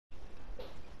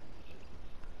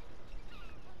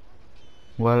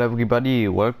Well, everybody,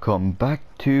 welcome back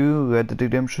to Red Dead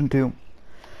Redemption 2.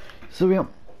 So yeah,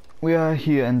 we are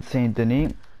here in Saint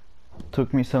Denis.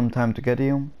 Took me some time to get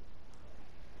here.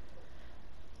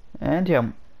 And yeah,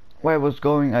 where I was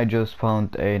going, I just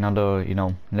found another,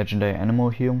 legendary animal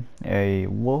here. A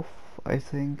wolf, I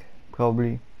think,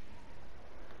 probably.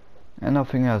 And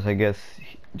nothing else, I guess.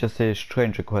 Just a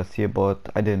strange request here, but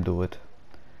I didn't do it.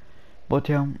 But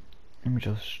yeah, let me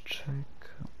just check.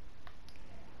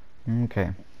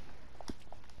 Okay.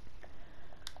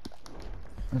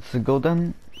 Let's go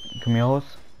then. Come here,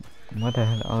 horse. Where the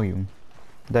hell are you?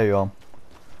 There you are.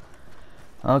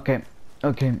 Okay,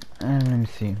 and let me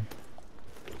see.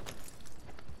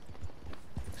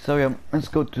 So yeah, let's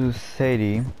go to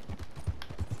Sadie.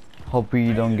 Hope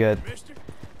we don't get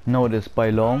noticed by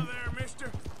law.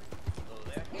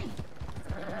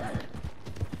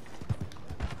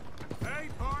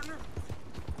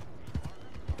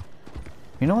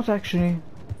 You know what actually?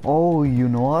 Oh, you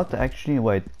know what actually?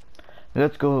 Wait.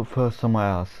 Let's go first somewhere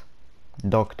else.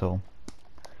 Doctor.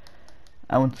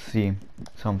 I want to see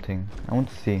something. I want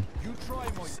to see.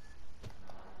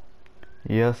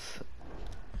 Yes.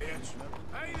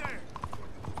 Hey there.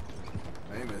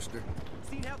 Hey, mister.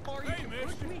 See how far you can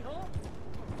push me, huh?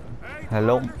 Hey,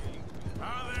 Hello.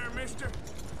 Hi there, mister.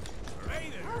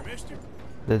 Hey there, mister.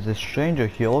 There's a stranger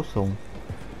here also.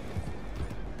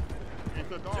 You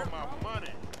took all my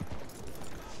money.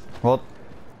 What?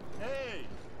 Hey.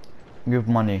 Give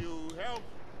money. You help?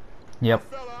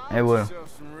 Yep. I will.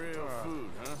 Yourself some real food,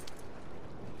 huh?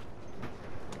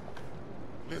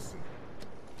 Listen.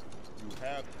 You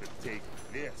have to take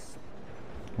this.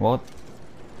 What?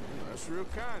 That's real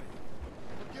kind.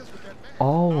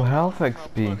 Oh, health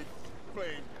XP.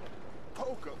 Playing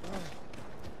poker.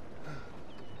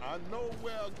 I know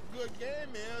where a good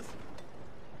game is.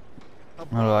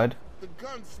 Alright. The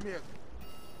gunsmith.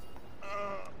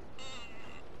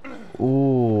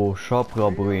 Ooh, shop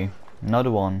robbery.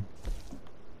 Another one.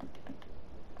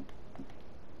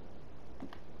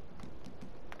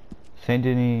 Saint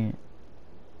Denis.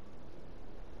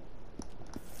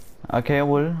 Okay, I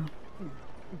will.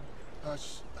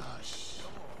 Hush, hush.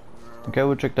 Okay,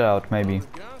 we'll check that out, maybe. The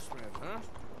gunsmith, huh?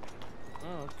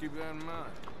 Oh, keep that in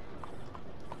mind.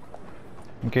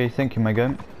 Okay, thank you, my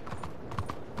guy.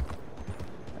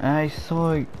 I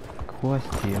saw a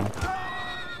quest here.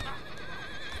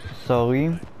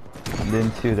 Sorry,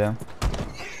 didn't see you there.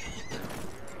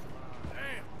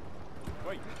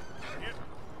 Wait.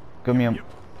 Come here.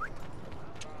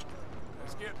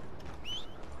 Let's get.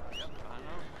 Yep, I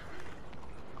know.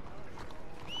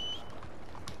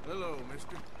 Hello,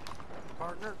 mister.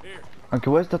 Partner. Here. Okay,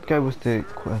 where's that guy with the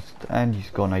quest? And he's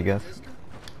gone, I guess.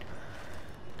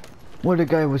 Well, the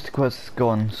guy with the quest is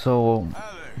gone, so Hi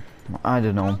there. I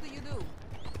don't know. do you do?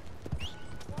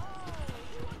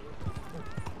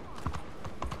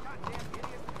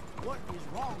 What is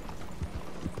wrong?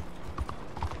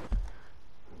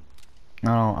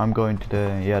 No, I'm going to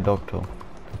the doctor.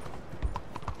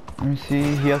 Let me see.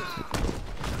 He has.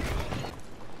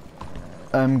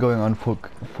 I'm going on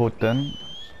foot then.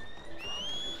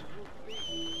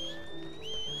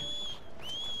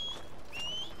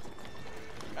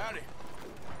 Howdy.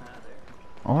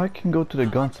 Oh, I can go to the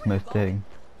gunsmith thing.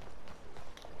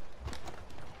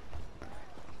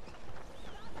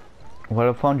 Well,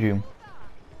 I found you.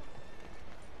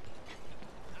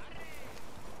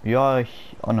 You are.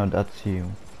 Oh no, that's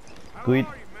you. Greet.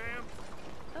 How are you, ma'am?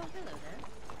 Oh, hello there.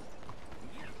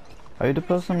 Are you the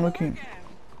person looking?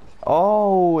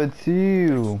 Oh, it's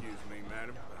you. Excuse me,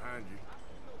 madam. Behind you.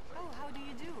 Oh, how do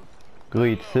you do?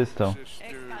 Great, Hello, sister.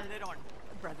 Calderon.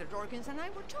 Brother Dorkins and I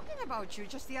were talking about you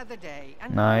just the other day,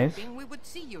 and Nice. hoping we would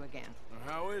see you again.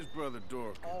 How is Brother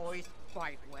Dork? Oh, he's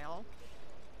quite well.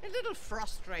 A little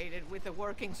frustrated with the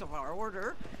workings of our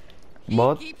order. He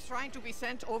But keeps trying to be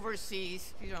sent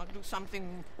overseas, do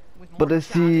something with more But is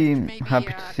he challenge, maybe,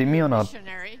 happy to see me or not?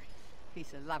 missionary.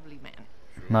 He's a lovely man.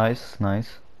 nice, nice.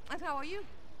 And how are you?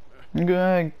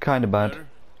 Kinda bad. Better?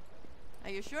 Are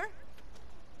you sure?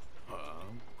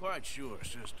 I'm quite sure,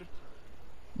 sister.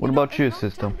 What You know, about a you, long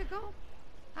sister? time ago,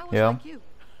 I was Yeah. like you.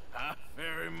 I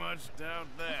very much doubt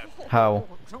that. How?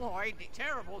 Oh, I did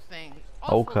terrible things.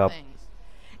 Oh, Awful crap. things.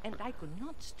 And I could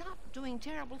not stop doing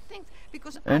terrible things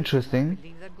because Interesting. I did not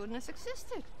believe that goodness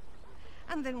existed.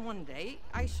 And then one day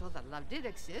I saw that love did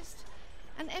exist,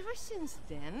 and ever since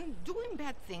then, doing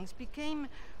bad things became,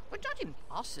 well, not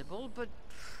impossible, but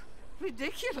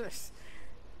ridiculous.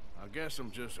 I guess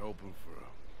I'm just hoping for a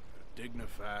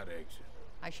dignified exit.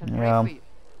 I shall Yeah. pray for you.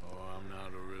 Oh, I'm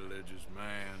not a religious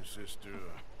man, sister.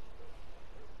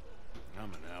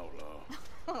 I'm an outlaw.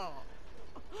 Oh,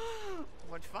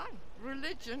 what fun. Religion.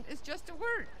 religion is just a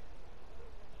word.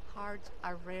 Hearts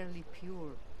are rarely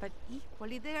pure, but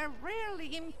equally they are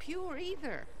rarely impure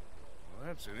either. Well,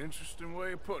 that's an interesting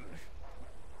way of putting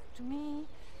it. To me,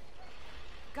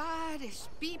 God is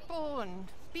people and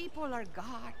people are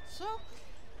God, so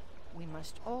we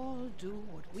must all do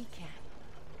what we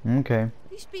can. Okay.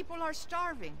 These people are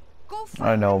starving. Go I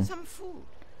find know. them some food.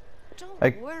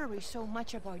 Don't worry so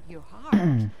much about your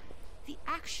heart. The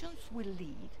actions will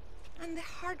lead, and the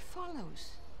heart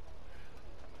follows.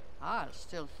 I'll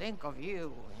still think of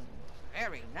you in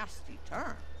very nasty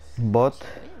terms. But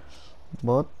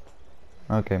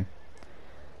okay.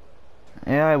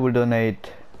 Yeah, I will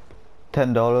donate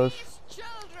 $10. These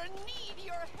children need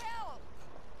your help.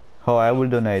 Oh, I will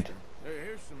donate. Hey,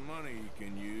 here's some money you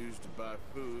can use to buy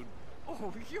food.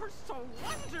 Oh, you're so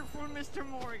wonderful, Mr.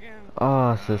 Morgan.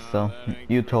 Ah, sister,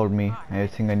 you told me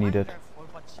everything I needed. Wonderful,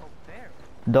 but so very.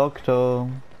 Doctor.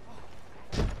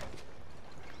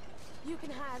 You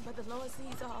can hide, but the Lord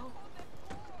sees all.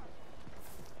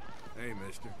 Hey,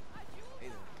 mister. Hey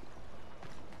there.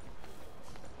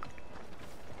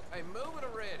 Hey, move it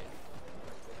already.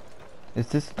 Is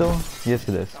this the door? Yes,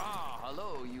 it is. Ah,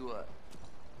 hello, you,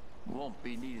 won't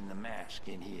be needing the mask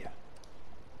in here.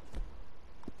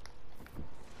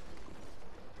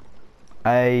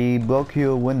 I broke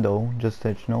your window, just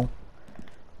let you know.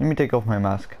 Let me take off my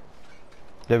mask.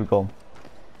 There we go.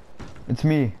 It's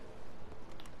me.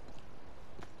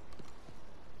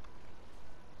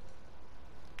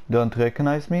 Don't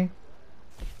recognize me?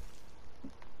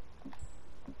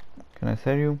 Can I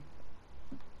sell you?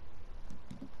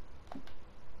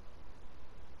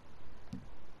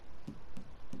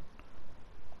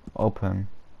 Open.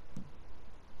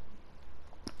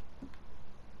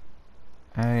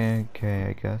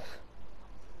 Okay,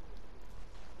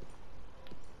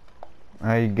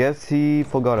 I guess he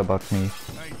forgot about me.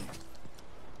 Thank you.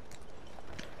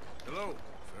 Hello,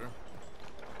 sir.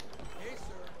 Hey,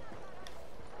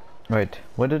 sir. Right,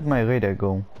 where did my radar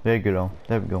go? Regular,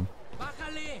 there we go.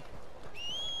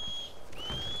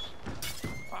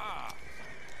 Ah.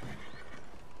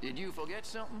 Did you forget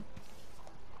something?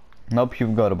 Nope, he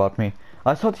forgot about me.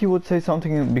 I thought he would say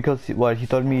something because, well, he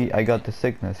told me I got the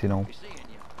sickness, you know. We're seeing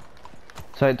you.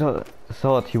 So I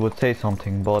thought he would say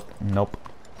something, but nope.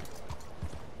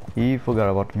 He forgot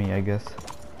about me, I guess.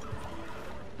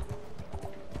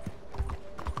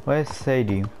 Where's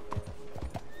Sadie?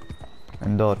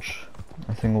 And Dodge.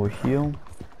 I think over here.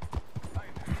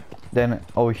 Then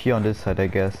over here on this side, I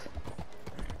guess.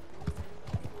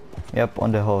 Yep,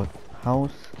 on the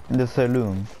house. In the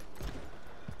saloon.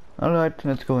 Alright,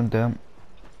 let's go in there.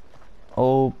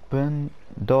 Open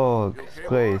dog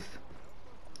sprays.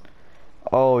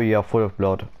 Oh yeah, full of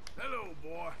blood. Hello,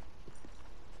 boy.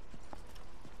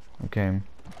 Okay.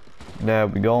 There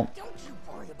we go. Don't you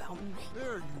worry about me.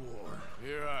 There you are.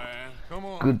 Here I am. Come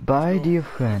on. Goodbye, Let's go. dear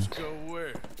friend. Let's go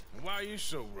where? Why are you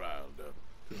so riled up?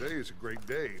 Today is a great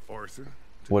day, Arthur.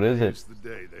 What is Today it? is the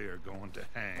day they are going to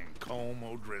hang Colm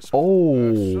O'Driscoll.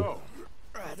 Oh. So,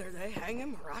 Rather they hang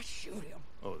him or I shoot him.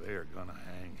 Oh, they are gonna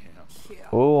hang him. Yeah.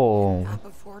 Oh. Not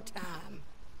before time.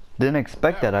 Didn't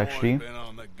expect that boy's actually. been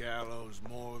on the gallows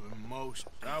more than most.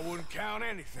 I wouldn't count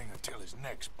anything until his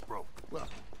neck's broke. Well,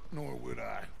 nor would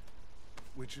I.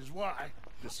 Which is why,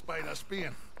 despite us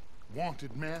being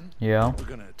wanted men, Yeah. we're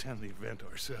gonna attend the event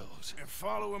ourselves. And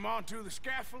follow him onto the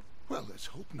scaffold? Well, let's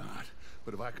hope not.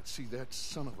 But if I could see that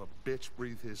son of a bitch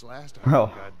breathe his last, I Oh.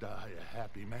 think I'd die a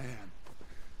happy man.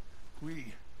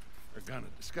 We are gonna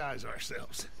disguise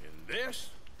ourselves. In this?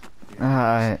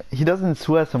 He doesn't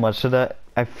swear so much, so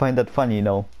I find that funny, you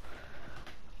know.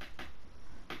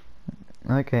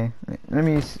 Okay, let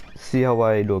me see how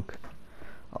I look.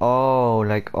 Oh,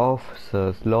 like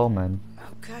officers, lawmen.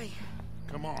 Okay.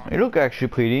 Come on. You look actually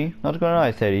pretty, not gonna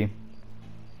lie, Sadie.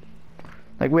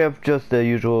 Like we have just the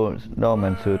usual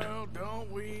lawman suit. Well,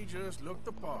 don't we just look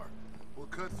the part? We'll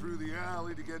cut through the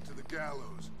alley to get to the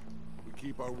gallows. We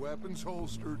keep our weapons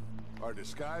holstered, our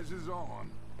disguises on,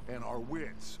 and our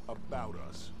wits about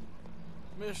us.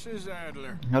 Mrs.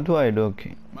 Adler, How do I look?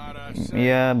 might I say,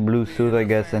 Yeah, blue being suit I a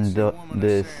guess, and fancy woman of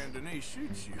this Saint Denis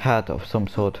shoots you. hat of some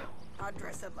sort. I'd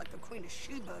dress up like the Queen of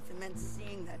Sheba if it meant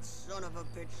seeing that son of a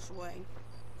bitch swing.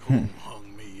 Colm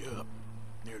hung me up,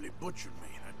 nearly butchered me.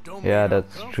 That don't Yeah, mean I'm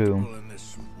that's true. comfortable in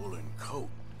this woolen coat.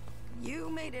 You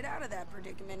made it out of that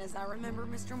predicament, as I remember,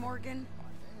 Mr. Morgan.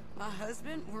 My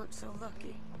husband weren't so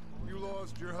lucky. You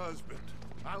lost your husband.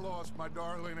 I lost my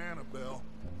darling Annabelle.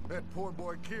 That poor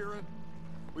boy Kieran.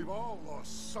 We've all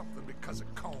lost something because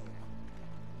of Colm.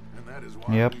 And that is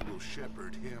why Yep. we will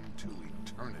shepherd him to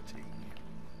eternity.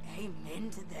 Amen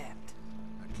to that.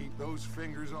 Now keep those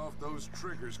fingers off those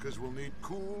triggers, because we'll need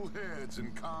cool heads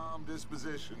and calm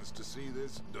dispositions to see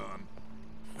this done.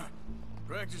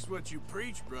 Practice what you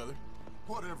preach, brother.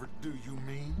 Whatever do you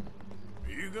mean?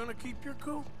 Are you gonna keep your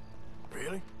cool?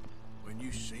 Really? When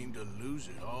you seem to lose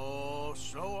it all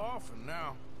so often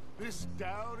now. This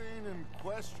doubting and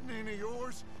questioning of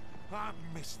yours, I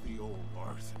miss the old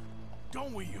Arthur.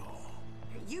 Don't we all?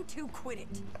 You two quit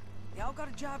it. Y'all got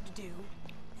a job to do,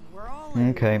 and we're all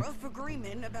in rough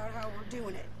agreement about how we're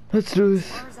doing it. Let's do As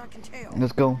this. far as I can tell.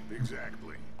 Let's go.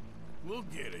 Exactly. We'll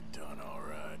get it done, all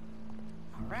right.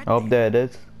 All right, Oh, then. there it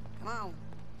is. Come on.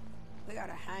 We got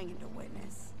a hanging to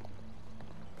witness.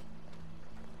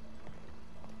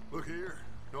 Look here.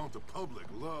 Don't the public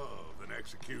love an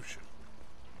execution?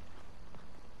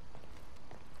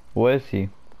 Where is he?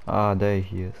 Ah, there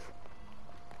he is.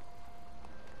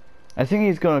 I think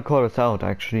he's gonna call us out,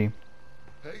 actually.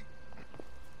 Hey.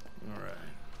 All right.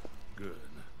 Good.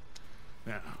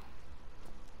 Now,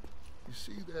 you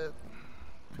see that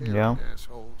pair Yeah. of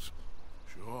assholes?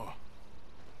 Sure.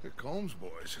 They're Colm's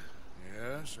boys.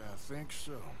 Yes, I think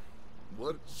so.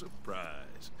 What a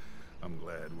surprise. I'm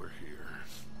glad we're here.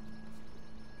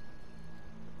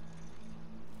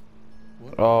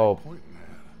 What Oh. are they pointing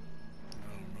at? I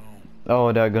don't know.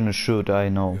 Oh, they're gonna shoot, I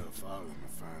know. We gotta follow them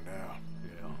and find out.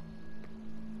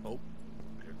 Yeah. Oh,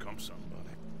 here comes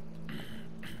somebody.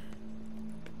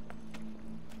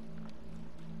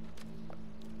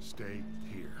 Stay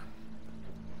here.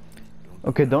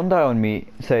 Okay, don't die on me,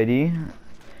 Sadie.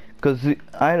 Cause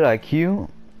I like you,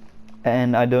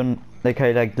 and I don't like.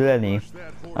 I like Lenny. Push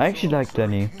that horse I actually off like so we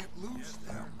Lenny. can't lose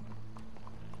them.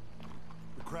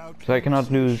 The crowd So I came cannot to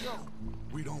see the lose. show.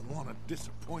 We don't want to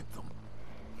disappoint them.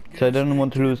 So I don't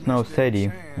want to lose now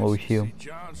Sadie over here. See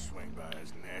John swing by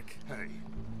his neck.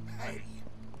 Hey,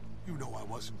 you know I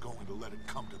wasn't going to let it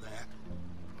come to that.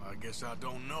 I guess I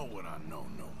don't know what I know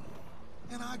no more.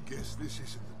 And I guess this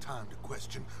isn't the time to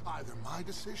question either my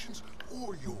decisions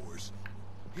or yours.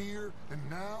 Here and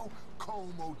now,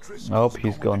 Colm O'Driscoll's Nope,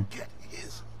 he's going gone. to get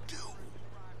his due.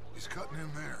 He's cutting in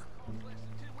there.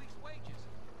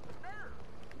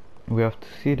 We have to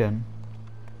see then.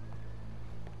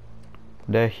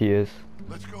 There he is.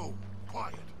 Let's go.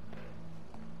 Quiet.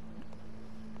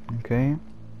 Okay,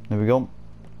 there we go.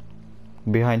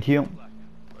 Behind here.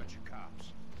 Bunch of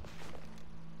cops.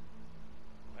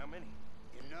 How many?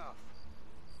 Enough.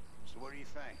 So what do you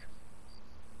think?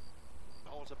 The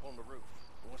hole's up on the roof.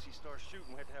 Once he starts shooting,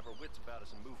 we have to have our wits about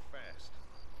us and move fast.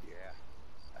 Yeah.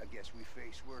 I guess we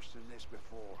faced worse than this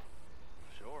before.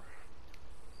 Sure.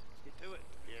 Let's get to it.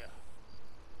 Yeah.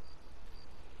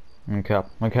 Okay,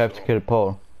 I have to kill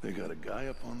Paul. They got a guy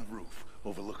up on the roof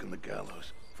overlooking the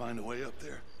gallows. Find a way up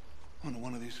there. Onto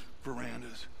one of these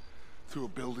verandas. Through a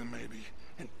building maybe.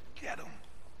 And get him.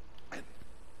 And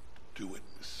do it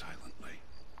silently.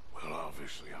 Well,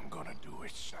 obviously I'm gonna do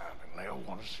it silently. I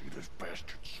want to see this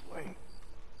bastard swing.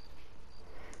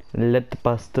 Let the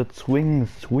bastard swing,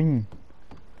 swing.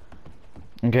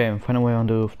 Okay, find a way on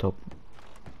the rooftop.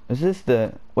 Is this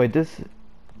the... Wait, this...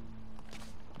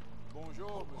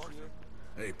 Bonjour, monsieur.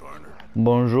 Hey, partner.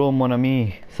 Bonjour, mon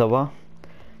ami. Ça va?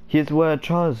 Here's where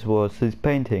Charles was, his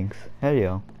paintings. Hell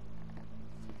yeah.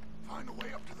 Find a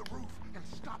way up to the roof and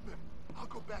stop him. I'll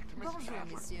go back to Mrs. Bonjour,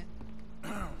 Capper. monsieur.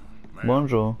 Man,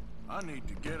 Bonjour. I need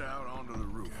to get out onto the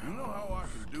roof. You know how I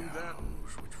can do that?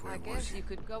 Which way I was guess he? you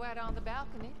could go out on the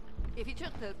balcony. If you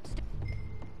took the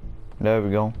There we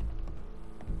go.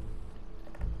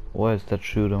 Where's that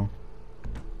shooter?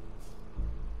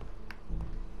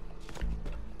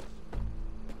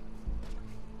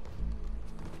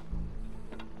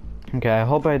 Okay, I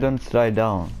hope I don't slide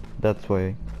down. That's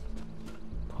why.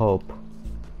 Hope.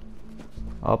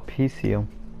 Up, he's here.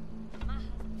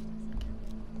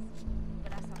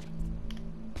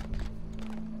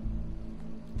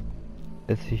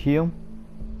 Is he here?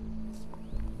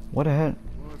 What the hell?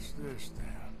 What's this then?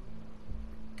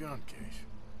 Gun case.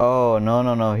 Oh no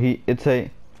no no! It's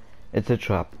a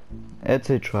trap. It's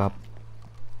a trap.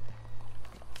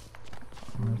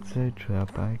 It's a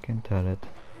trap. I can tell it.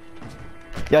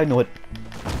 Yeah, I know it.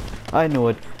 I know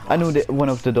it. I know one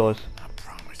of the doors. I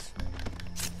promise.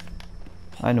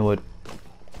 I know it.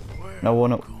 Well, Now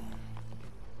one of.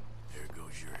 there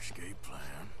goes your escape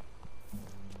plan.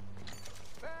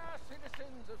 Fair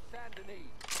citizens of Saint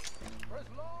Denis, for as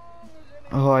long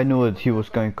as any Oh, I knew it. He was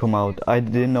going to come out. I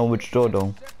didn't know which door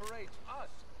though. separates us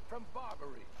from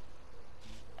Barbary.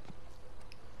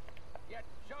 Yet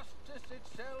justice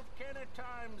itself can at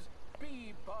times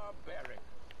be barbaric.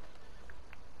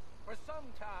 For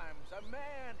sometimes a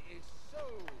man is so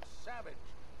savage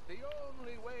The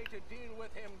only way to deal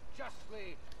with him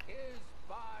justly is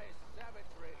by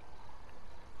savagery.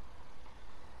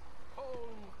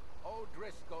 Colm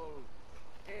O'Driscoll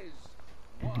is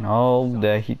one Oh, such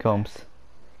there he comes.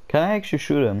 Can I actually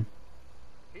shoot him?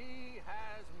 He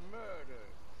has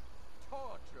murdered,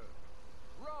 tortured,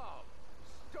 robbed,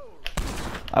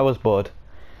 stolen. I was bored.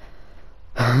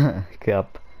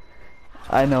 Crap.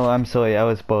 I know, I'm sorry, I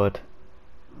was bored.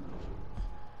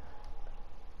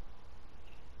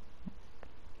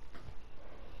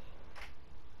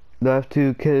 Do I have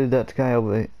to kill that guy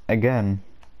over again?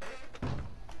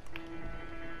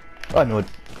 Oh no.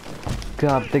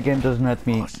 Crap, the game doesn't let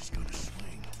me. Boss is gonna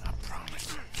swing, I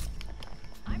promise.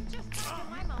 I'm just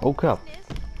minding my own Oh crap. business.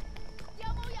 Yo,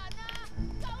 Yana,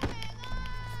 go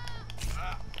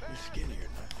You're skinnier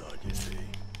than I thought you'd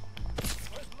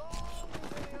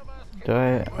be. Do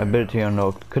I ability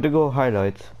unlocked? Could I go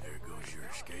highlights? There goes your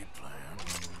escape plan.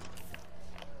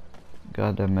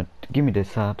 God damn it. Give me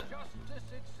this hat. Justice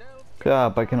itself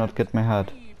Crap, I cannot get my hat.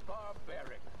 be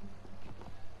barbaric.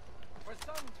 For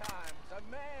sometimes a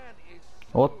man is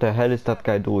What the hell is that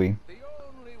guy doing? the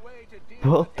only way to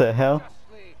deal What the hell?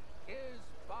 justly is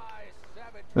by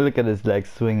savagery. Look at his legs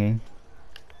swinging.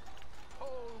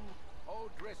 Colm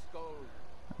O'Driscoll,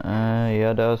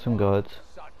 Yeah, there are some guards.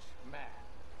 such man.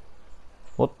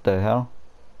 What the hell?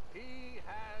 He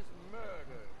has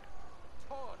murdered,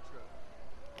 tortured,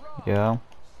 robbed, Yeah,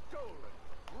 stolen,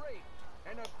 raped,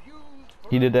 and abused for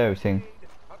he did everything. decade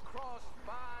across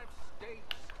 5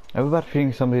 states. Everybody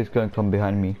thinks somebody's going to come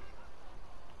behind me.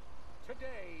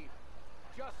 Today,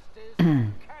 justice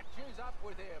catches up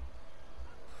with him.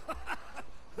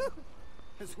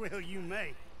 As well you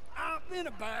may. I've been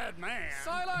a bad man.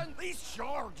 Silence! These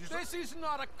charges. This is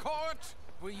not a court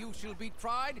where you shall be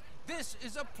tried. This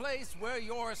is a place where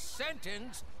your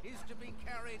sentence is to be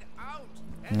carried out.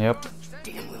 And Yep. your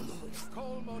sentence,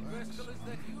 Colm O'Driscoll, is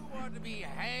that you are to be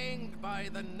hanged by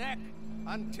the neck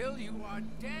until you are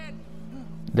dead.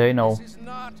 They know. This is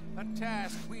not a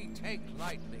task we take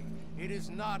lightly. It is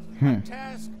not Hmm. a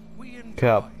task we enjoy.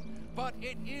 Cap. But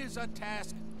it is a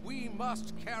task we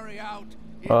must carry out.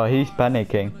 if Oh, he's our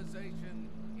panicking. civilization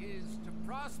is to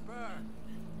prosper.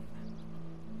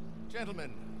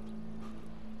 Gentlemen,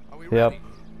 are we Yep. ready?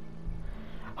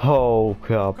 Oh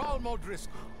crap. Colm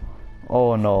O'Driscoll,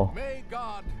 Oh no. may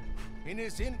God, in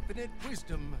his infinite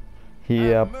wisdom,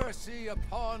 Yep. have mercy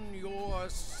upon your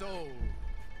soul.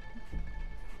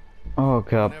 Oh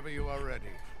crap. Whenever you are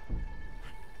ready.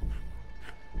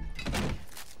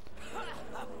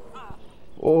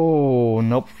 Oh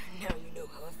nope. Now you know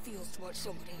how it feels to watch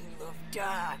somebody you love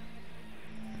die.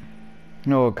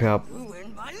 No crap.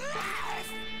 Ruin my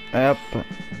life! Yep.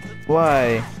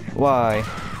 Why? Why?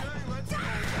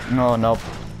 No, nope.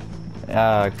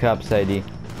 Ah, crap, Sadie.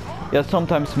 Yeah,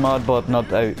 sometimes smart, but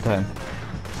not every time.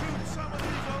 Shoot some of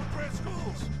these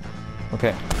O'Driscolls!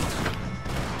 Okay.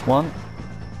 One.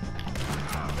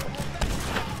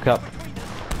 Crap.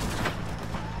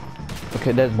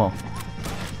 Okay, there's more.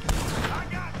 I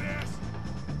got this!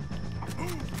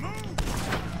 Move,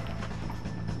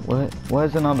 move!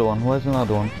 Where's another one? Where's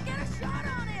another one? Get a shot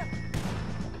on him!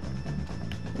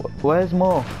 Where's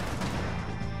more?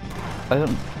 I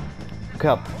don't...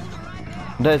 Crap.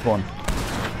 There's one.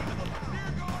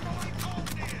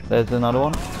 There's another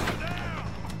one.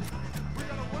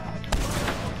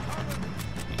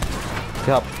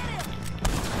 Crap.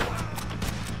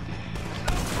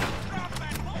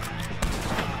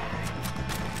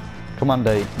 Come on,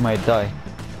 die. Might die.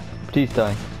 Please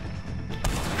die.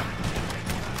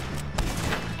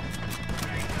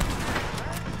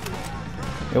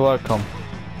 You're welcome.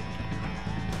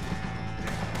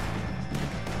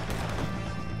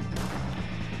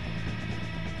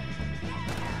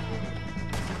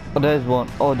 Oh, there's one.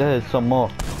 Oh, there's some more.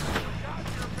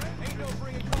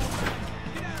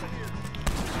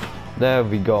 There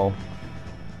we go.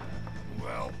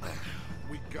 Well,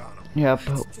 we got him. Yep,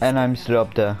 and I'm still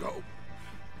up there. Go.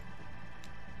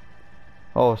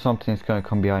 Oh, something's gonna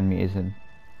come behind me, isn't it?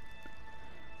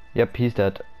 Yep, he's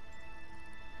dead.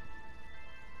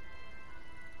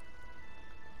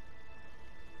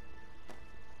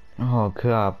 Oh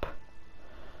crap.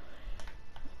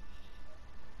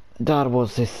 That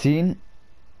was a scene.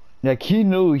 Like he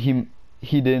knew he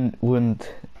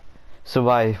wouldn't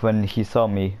survive when he saw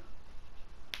me.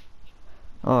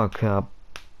 Oh crap.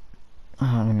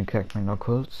 Let me crack my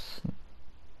knuckles.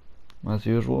 As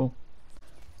usual.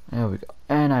 There we go.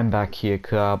 And I'm back here,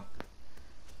 crap.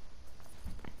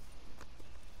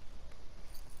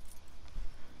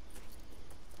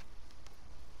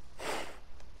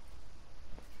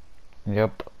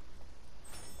 Yep.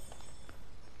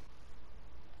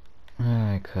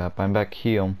 crap, I'm back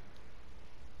here.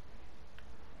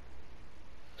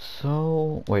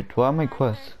 So, wait, what are my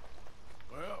quests?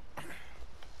 Well,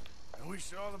 we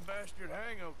saw the bastard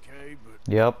hang okay,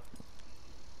 but Yep.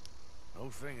 no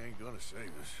thing ain't gonna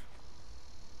save us.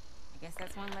 I guess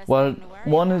that's one less Well, thing to worry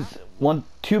about.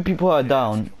 two people are Yeah,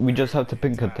 down. it's We just have to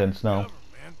clearly the Pinkertons entire now.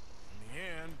 government. In the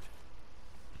end,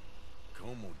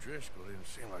 Colm O'Driscoll didn't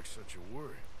seem like such a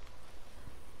worry.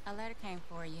 A letter came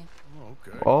for you. Oh,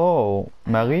 okay. Oh,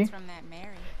 I know Mary? it's from that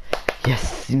Mary.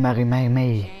 Yes, Mary, Mary, She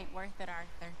Mary. ain't worth it,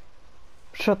 Arthur.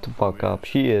 Shut the fuck up,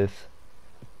 she is.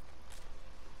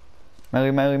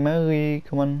 Mary, Mary, Mary,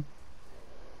 come on.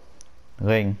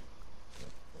 Ring.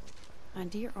 My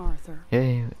dear Arthur,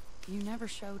 Yay. you never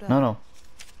showed up. No.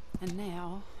 And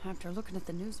now, after looking at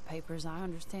the newspapers, I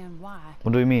understand why.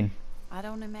 What do you mean? I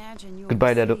don't imagine you'll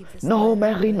Goodbye, Dad. receive this No, letter,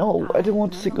 Mary, but no. I don't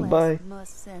want to say nonetheless goodbye.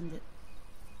 must send it.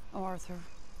 Arthur.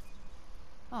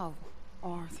 Oh,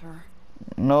 Arthur.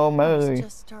 No, I was Mary.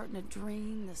 just starting to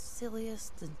dream the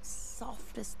silliest and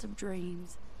softest of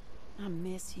dreams. I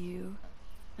miss you,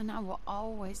 and I will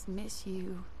always miss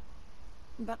you.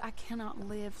 But I cannot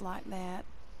live like that.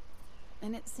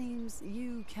 And it seems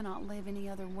you cannot live any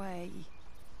other way.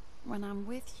 When I'm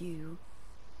with you,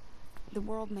 the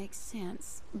world makes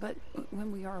sense. But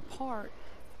when we are apart,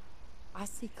 I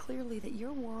see clearly that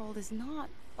your world is not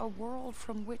a world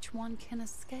from which one can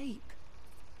escape.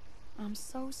 I'm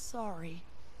so sorry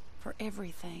for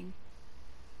everything.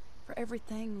 For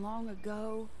everything long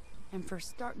ago, and for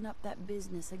starting up that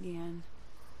business again.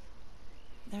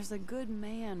 There's a good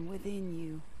man within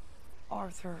you,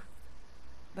 Arthur.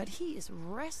 But he is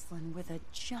wrestling with a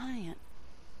giant.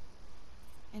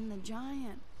 And the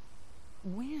giant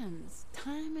wins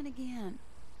time and again.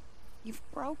 You've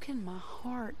broken my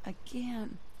heart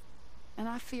again. And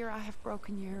I fear I have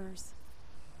broken yours.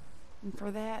 And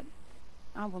for that,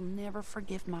 I will never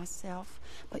forgive myself.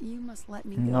 But you must let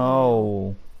me go.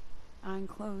 No. I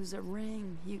enclose a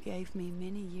ring you gave me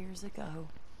many years ago.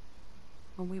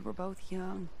 When we were both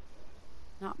young.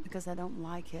 Not because I don't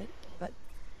like it, but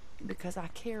because I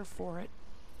care for it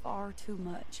far too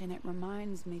much, and it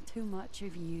reminds me too much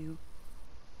of you.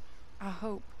 I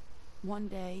hope one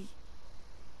day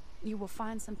you will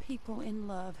find some people in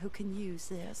love who can use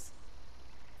this,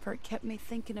 for it kept me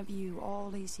thinking of you all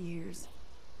these years,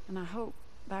 and I hope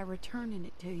by returning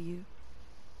it to you,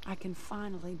 I can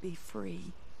finally be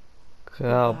free.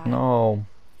 Crap, Goodbye, no.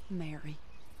 Mary.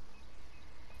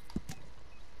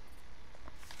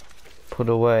 Put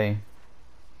away.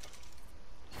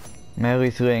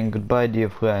 Mary's ring. Goodbye, dear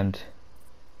friend.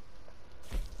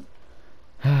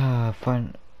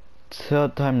 Fine.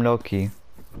 Third time lucky.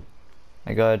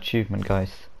 I got achievement,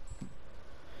 guys.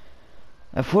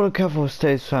 A photograph of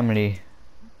Stace's family.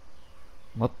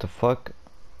 What the fuck?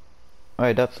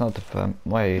 Wait, that's not the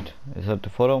wait, is that the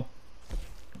photo?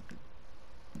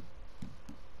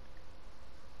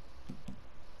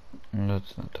 No,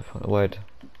 that's not the photo. Wait.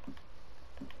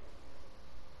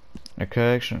 A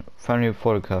collection, family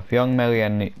photograph, young Mary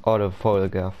and the other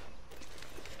photograph.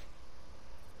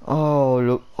 Oh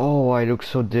look, oh I look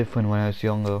so different when I was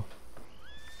younger.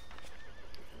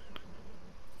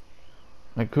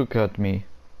 Like look at me.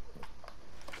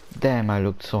 Damn, I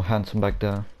looked so handsome back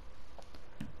there.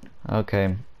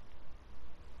 Okay.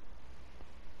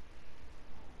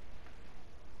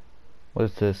 What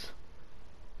is this?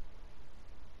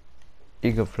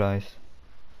 Eagle flies.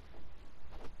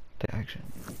 The action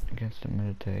against the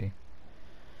military.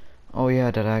 Oh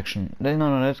yeah, that action.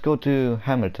 No, let's go to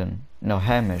Hamilton. No,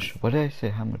 Hamish. What did I say?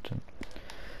 Hamilton.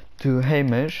 To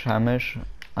Hamish.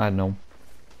 I don't know.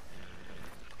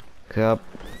 Crap.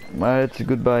 Well, it's a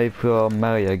goodbye for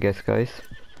Mary, I guess, guys.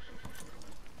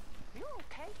 You're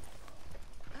okay?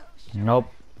 Nope.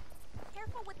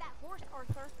 Careful with that horse,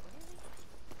 Arthur.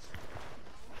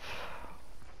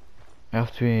 I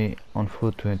have to be on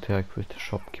foot to interact with the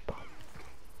shopkeeper.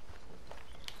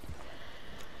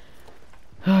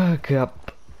 Ah,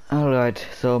 crap. Alright,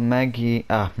 so Mary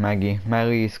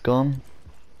is gone.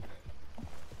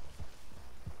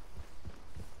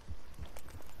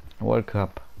 Woke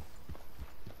up.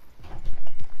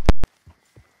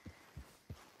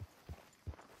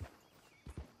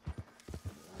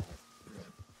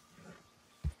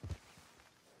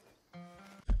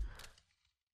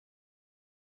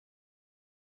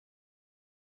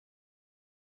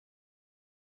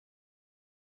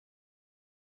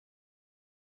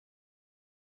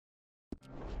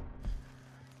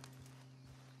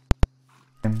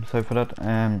 Sorry for that.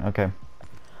 Okay.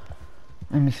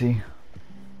 Let me see.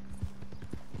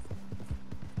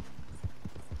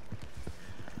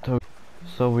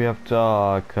 So we have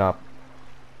to crap.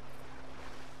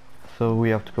 so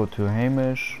we have to go to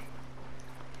Hamish.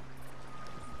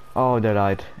 Oh, the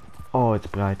light. Oh, it's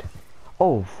bright.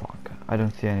 Oh, fuck. I don't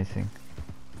see anything.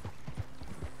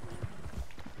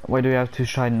 Why do you have to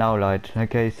shine now, light?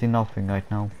 Okay, I see nothing right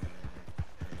now.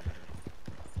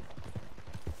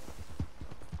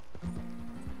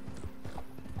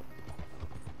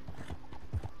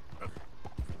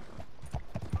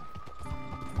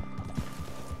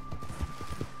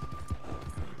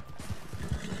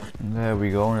 There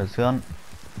we go, let's run.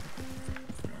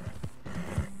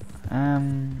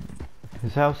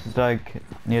 His house is like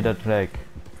near that lake.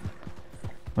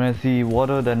 When I see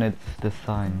water, then it's the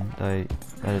sign that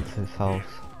it's his house.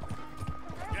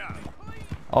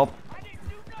 Up.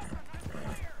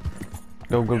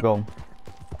 Go, go, go.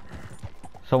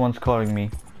 Someone's calling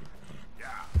me.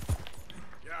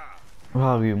 Where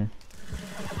are you?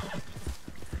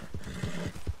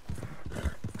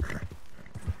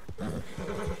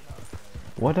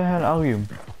 What the hell are you?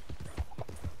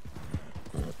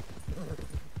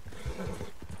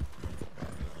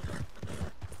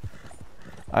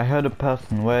 I heard a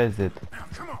person. Where is it?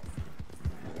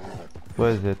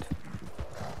 Where is it?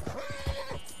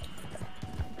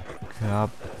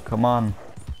 Crap. Come on.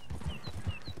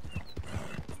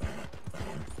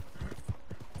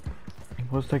 It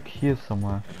was like here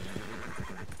somewhere.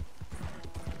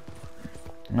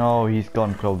 No, he's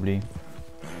gone probably.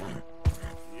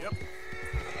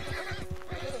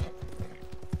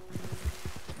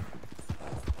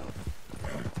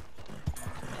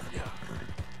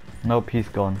 Nope, he's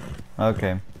gone.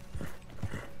 Okay.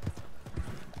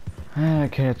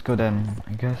 Okay, let's go then,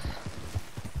 I guess.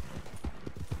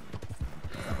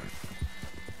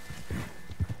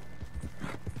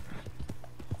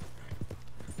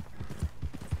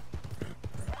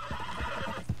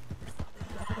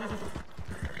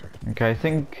 Okay, I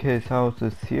think his house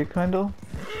is here, kinda.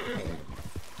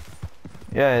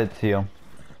 Yeah, it's here.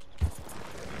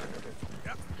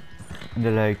 In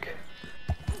the lake.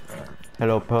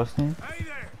 Hello, person.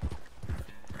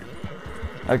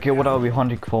 Okay, what are we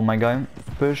hunting for, my guy?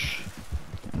 Fish?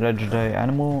 Legendary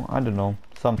animal? I don't know.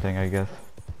 Something, I guess.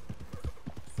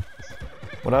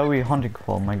 What are we hunting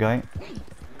for, my guy?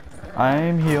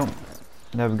 I'm here.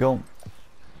 There we go.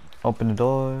 Open the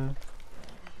door.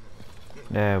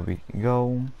 There we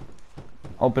go.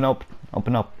 Open up.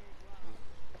 Open up.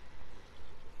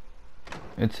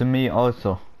 It's me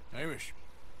also. Hamish.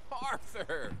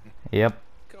 Arthur! Yep.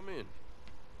 Come in.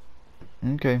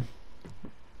 Okay.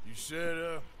 You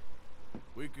said,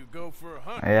 we could go for a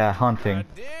hunt. Yeah, hunting. I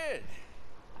did.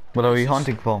 What are we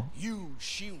hunting for? Huge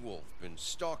she-wolf been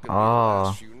stalking me the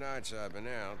last few nights I've been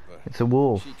out, but it's a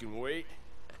wolf. She can wait.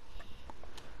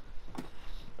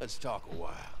 Let's talk a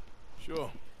while.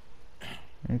 Sure.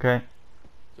 Okay.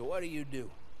 So what do you do?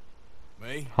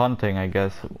 Me? Hunting, I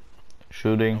guess.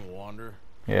 Shooting. I'm a wanderer.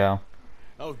 Yeah.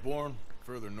 I was born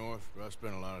further north, but I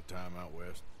spent a lot of time out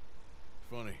west.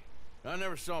 It's funny. I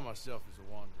never saw myself as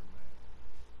a wanderer,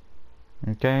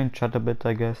 man. Okay, chat a bit,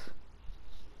 I guess.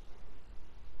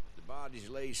 The bodies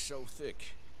lay so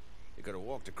thick, you could have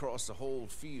walked across the whole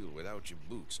field without your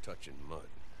boots touching mud.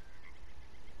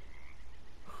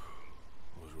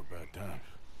 Those were bad times.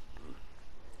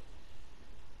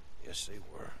 Yes, they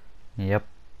were. Yep.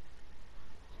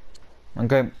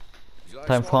 Okay.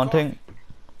 Time for hunting.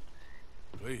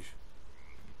 Please.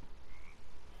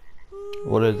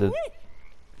 What is it?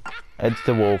 It's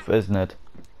the wolf, isn't it?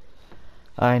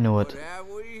 I know it. What have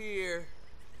we here?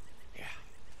 Yeah,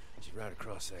 she's right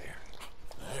across there.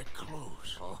 That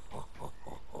close.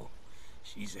 Oh.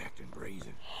 She's acting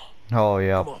brazen. Oh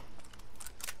yeah. Come on.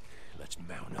 Let's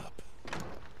mount up.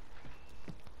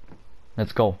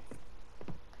 Let's go.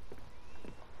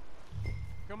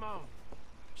 Come on.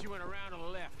 She went around on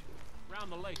the left. Around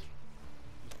the lake.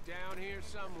 She's down here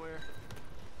somewhere.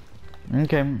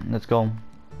 Okay, let's go.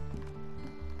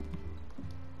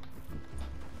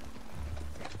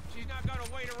 She's not gonna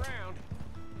wait around.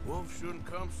 Wolves shouldn't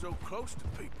come so close to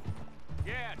people.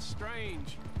 Yeah, it's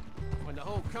strange. When the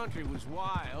whole country was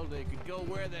wild, they could go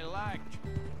where they liked.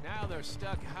 Now they're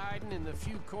stuck hiding in the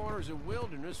few corners of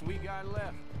wilderness we got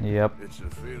left. Yep. It's a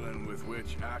feeling with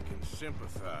which I can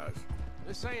sympathize.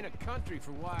 This ain't a country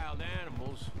for wild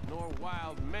animals, nor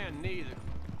wild men neither.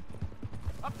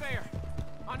 Up there,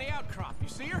 on the outcrop, you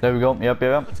see her? There we go. Yep.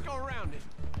 Let's go around it.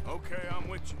 Okay, I'm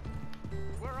with you.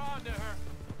 We're on to her.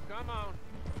 Come on.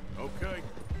 Okay.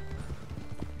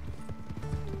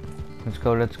 Let's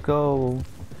go. Let's go.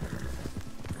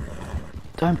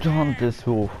 Time to hunt this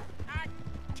wolf. I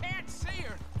can't see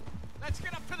her. Let's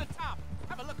get up to the top.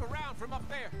 Have a look around from up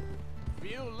there.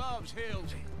 You loves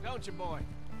hills, don't you, boy?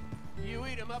 You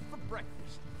eat 'em up for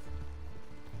breakfast.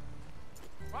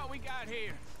 What we got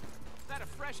here? Is that a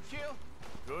fresh kill?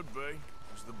 Could be.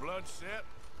 Is the blood set?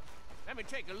 Let me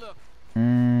take a look. Let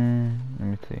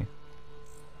me see.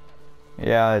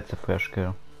 Yeah, it's a fresh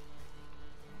kill.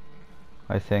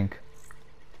 I think.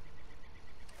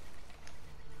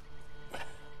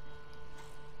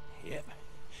 Yep.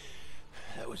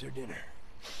 That was her dinner.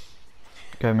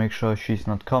 Gotta make sure she's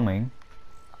not coming.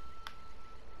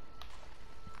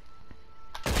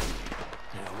 Now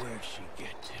where'd she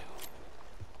get to?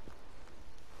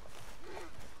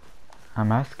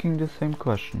 I'm asking the same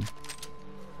question.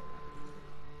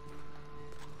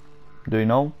 Do you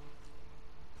know?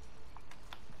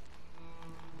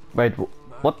 Wait,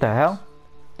 what the hell?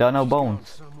 There are no bones.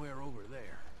 Somewhere over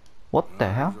there. What the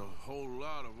hell? There's a whole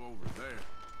lot of over there.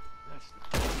 That's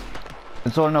the...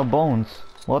 It's all no bones.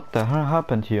 What the hell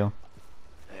happened here?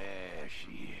 There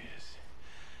she is.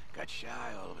 Got shy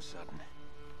all of a sudden.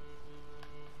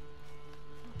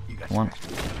 You got One.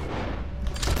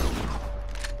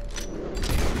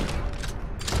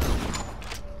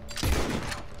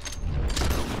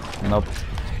 Nope.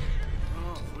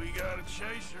 Oh, we gotta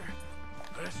chase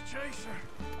her. Let's chase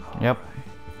her. Yep.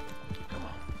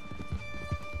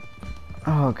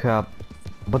 Oh crap.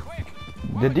 But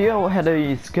the deer had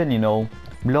a skin, you know,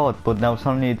 blood, but now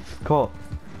suddenly it's called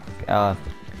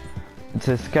it's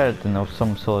a skeleton of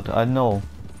some sort. I know.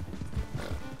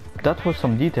 That was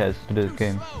some details to this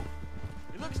game. Slow.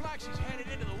 It looks like she's headed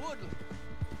into the woodland.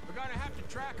 We're gonna have to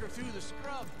track her through the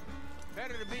scrub.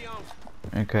 Better to be on.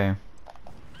 Okay.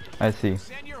 I see.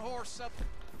 Send your horse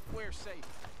somewhere safe.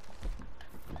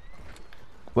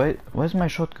 Wait, where's my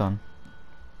shotgun?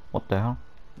 What the hell?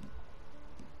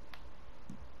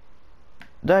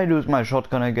 Did I lose my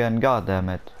shotgun again? God damn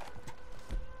it.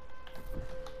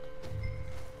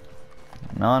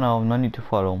 No need to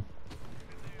follow.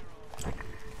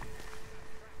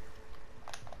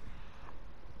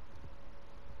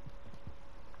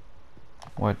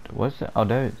 What was it? Oh,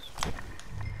 there it is.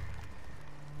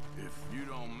 If you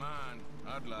don't mind,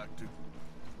 I'd like to.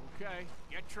 Okay,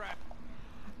 get trapped.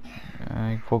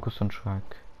 I focus on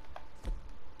track.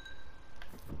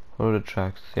 Follow the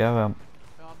tracks. Yeah,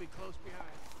 I'll be close behind.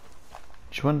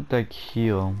 she went like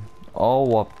here.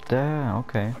 Oh, up there.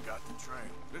 Okay. I got the trail.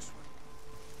 This way.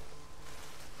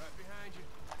 Right behind you.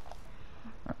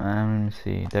 Let me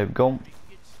see. There we go.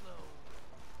 Get slow.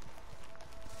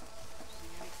 See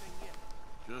anything yet?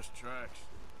 Just tracks.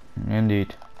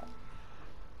 Indeed.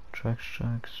 Tracks.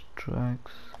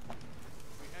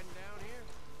 We heading down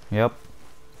here? Yep.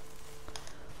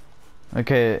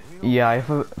 Okay, yeah, I have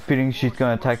a feeling she's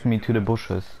gonna attack me to the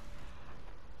bushes.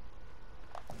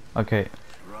 Okay,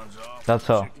 Runs off. that's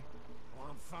her. Well,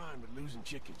 I'm fine with losing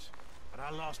chickens, but I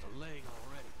lost a leg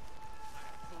already. I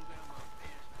pulled down my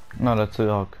pants. No, that's the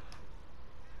dog.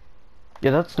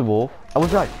 Yeah, that's the wolf. I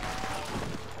was right.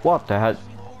 What the hell?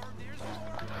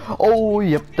 Oh,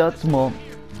 yep, that's more.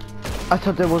 I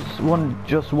thought there was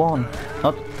just one.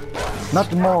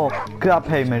 Not more. Crap,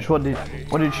 Hamish. What did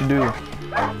you do?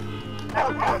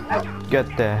 Get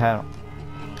the hell.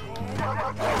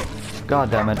 God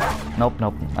damn it. Nope.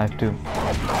 I have to.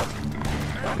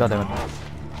 God damn it.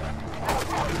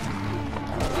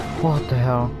 What the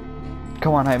hell?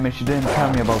 Come on, Hamish. You didn't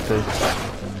tell me about this.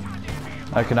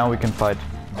 Okay, now we can fight.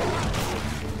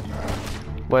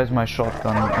 Where's my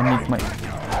shotgun? I need my...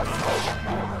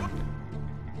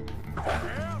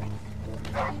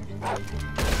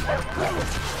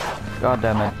 God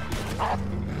damn it.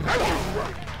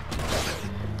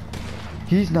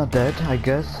 He's not dead, I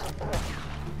guess.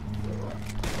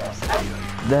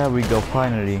 There we go,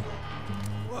 finally.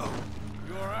 Whoa,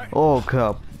 you alright? Oh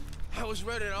crap. I was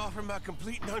ready to offer my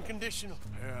complete and unconditional.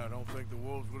 Yeah, I don't think the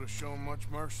wolves would have shown much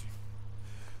mercy.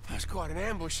 That's quite an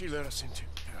ambush she led us into.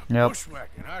 Yeah, Yep.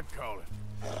 bushwhacking, I'd call it.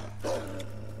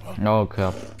 Oh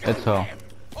crap. It's her.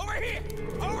 Over here!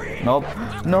 Over here! Nope.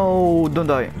 No, don't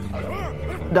die.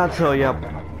 That's her, yep.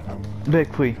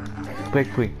 Break free.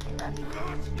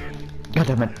 God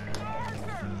damn it.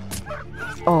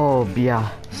 Oh, yeah.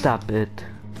 Stop it.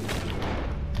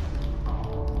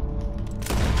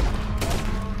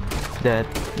 Dead.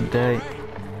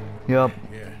 Yep.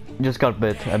 Yeah. Just got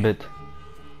bit a bit.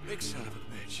 Big son of a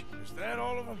bitch. Is that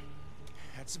all of them?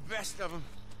 That's the best of them.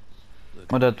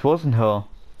 Oh, that wasn't her.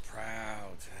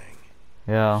 Proud thing.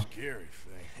 Yeah. Scary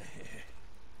thing.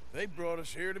 They brought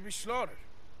us here to be slaughtered.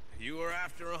 You were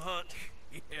after a hunt.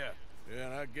 Yeah. Yeah,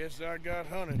 and I guess I got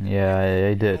hunted. Yeah,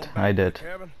 I did. Going back I to the did.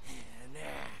 cabin? Nah,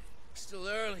 still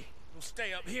early. We'll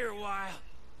stay up here a while.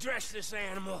 Dress this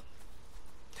animal.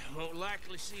 Won't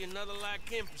likely see another like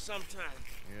him for some time.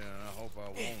 Yeah, I hope I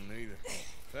won't neither.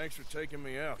 Thanks for taking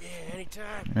me out. Yeah,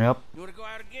 anytime. Yep. You wanna go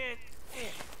out again?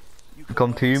 You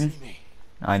Come by to and him. see me.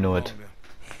 I know So it.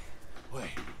 long,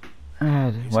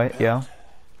 then. Wait, Wait, yeah.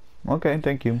 Okay,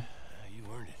 thank you. you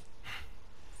earned it.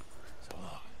 So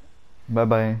long. Bye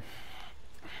bye.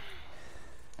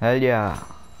 Hell yeah.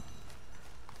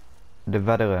 The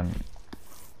veteran.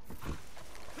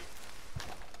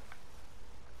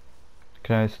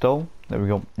 Can I stole? There we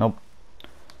go. Nope.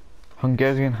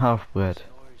 Hungarian half-bred.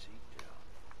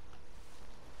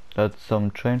 That's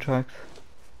some train tracks.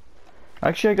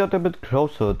 Actually, I got a bit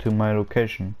closer to my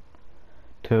location.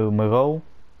 To Moreau.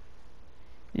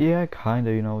 Yeah,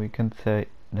 kinda, you know, you can say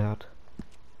that.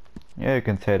 Yeah, you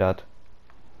can say that.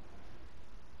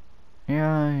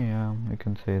 Yeah, you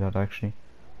can say that actually.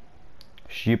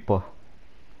 Sheeper.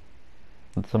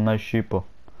 That's some nice sheeper.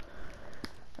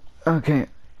 Okay.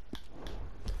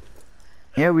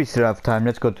 Yeah, we still have time.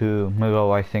 Let's go to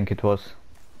Moreau, I think it was.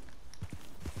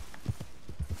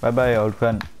 Bye bye, old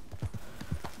friend.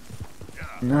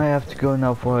 I have to go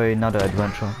now for another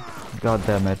adventure. God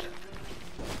damn it.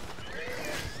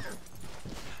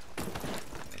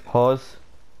 Horse.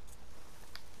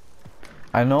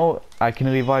 I know I can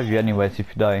revive you anyways if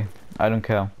you die. I don't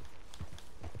care.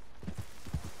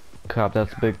 Crap,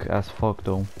 that's big as fuck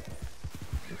though.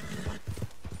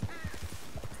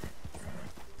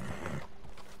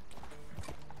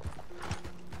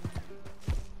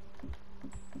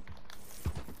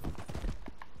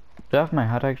 Do I have my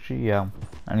hat actually? Yeah,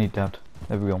 I need that.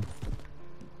 There we go.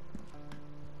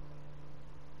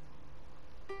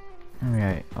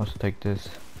 Okay, I'll also take this.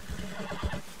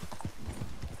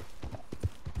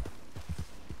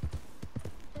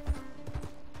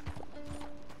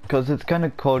 Cause it's kinda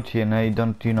cold here and I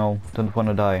don't, you know, don't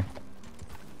wanna die.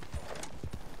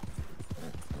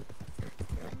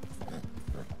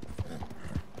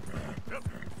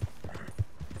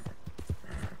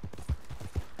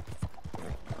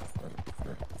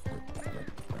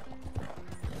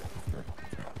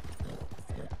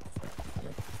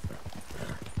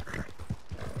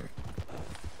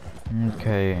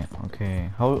 Okay.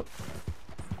 How?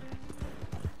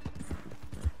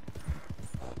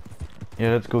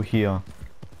 Yeah, let's go here.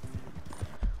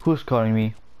 Who's calling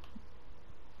me?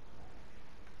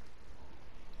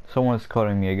 Someone's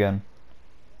calling me again.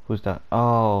 Who's that?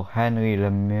 Oh, Henry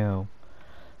Lemieux.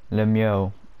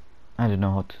 Lemieux. I don't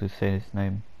know how to say his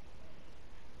name.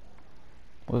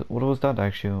 What was that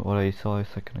actually? What I saw a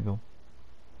second ago.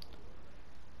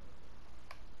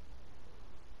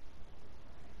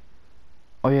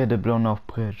 Oh yeah, the blown off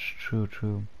bridge.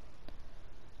 True.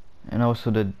 And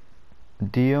also the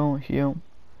deal here.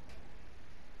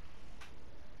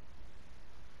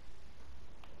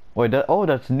 Wait,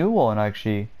 that's a new one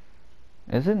actually.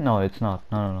 Is it? No, it's not.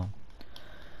 No.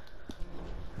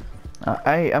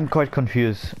 I am quite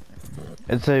confused.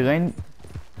 It's a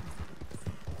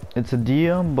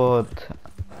deer, but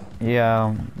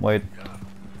yeah. Wait.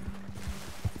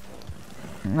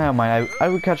 Never mind. I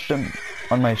will catch them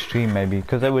on my stream maybe,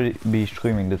 because I will be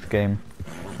streaming this game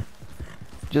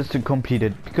just to complete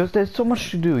it. Because there's so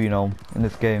much to do, you know, in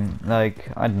this game. Like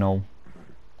I don't know.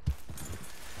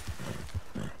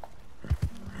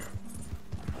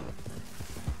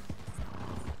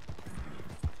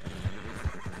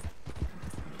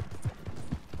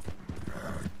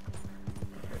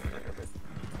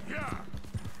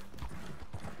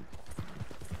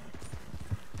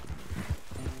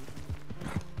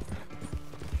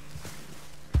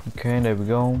 Okay, there we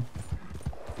go.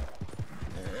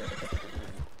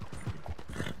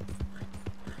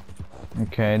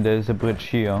 Okay, there's a bridge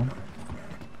here.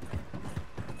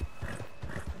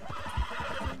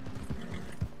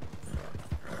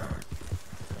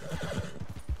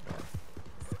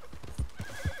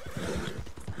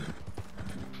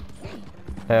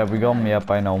 There we go.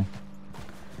 Yep, I know.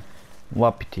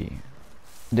 Wapiti.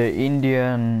 The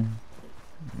Indian,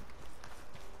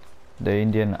 I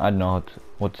don't know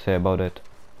what to say about it.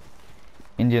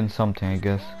 Indian something, I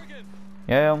guess.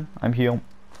 Yeah, I'm here.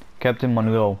 Captain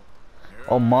Monroe.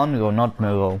 Oh, Monroe, not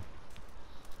Monroe.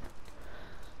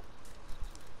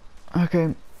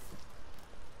 Okay.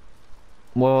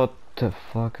 What the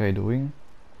fuck are you doing?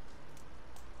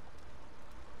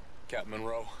 Captain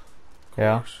Monroe.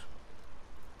 Yeah.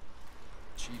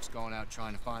 Chief's going out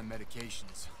trying to find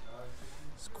medications.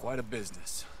 It's quite a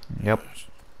business. Yep.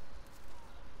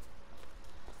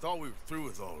 Thought we were through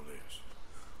with all of this.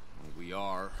 Well, we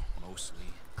are, mostly.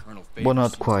 Colonel Well,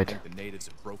 not seems to quite. think the natives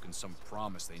have broken some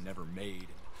promise they never made,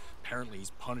 and apparently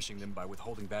he's punishing them by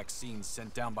withholding vaccines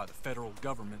sent down by the federal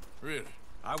government. Really?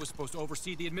 I was supposed to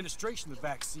oversee the administration of the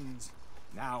vaccines.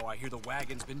 Now I hear the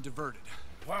wagon's been diverted.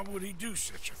 Why would he do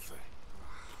such a thing?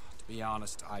 To be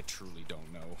honest, I truly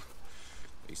don't know.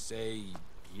 They say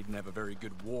he didn't have a very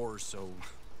good war, so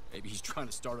maybe he's trying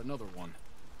to start another one.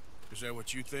 Is that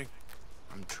what you think?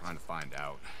 I'm trying to find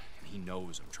out, and he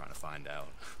knows I'm trying to find out.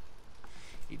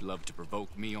 He'd love to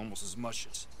provoke me almost as much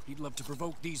as he'd love to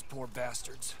provoke these poor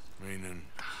bastards. Meaning?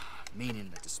 Meaning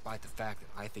that despite the fact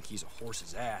that I think he's a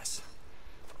horse's ass,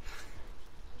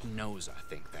 he knows I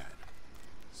think that.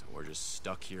 So we're just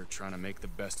stuck here trying to make the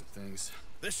best of things.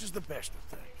 This is the best of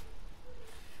things.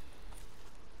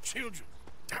 Children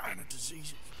dying of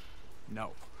diseases.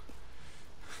 No.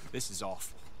 This is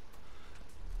awful.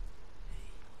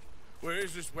 Where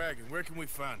is this wagon? Where can we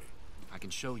find it? I can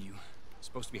show you.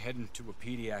 Supposed to be heading to a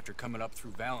pediatric coming up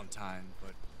through Valentine,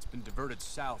 but it's been diverted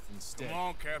south instead. Come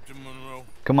on, Captain Monroe.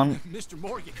 Come on. Mr.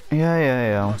 Morgan.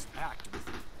 Yeah. Must act with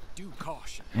due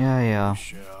caution. Yeah. We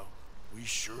shall. We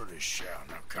surely shall.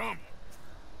 Now come.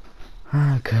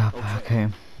 Ah, crap. Okay.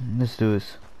 Let's do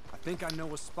this. I think I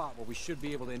know a spot where we should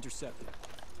be able to intercept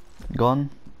it.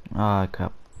 Gone? Ah,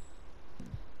 crap.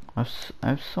 I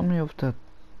have so many of the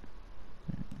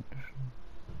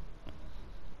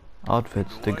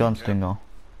outfits, the gunslinger.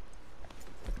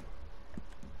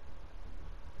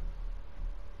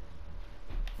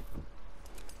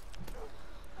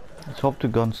 Let's hope the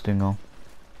gunslinger.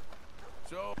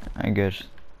 I guess.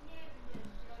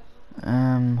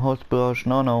 Horse brush.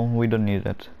 No, we don't need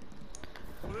it.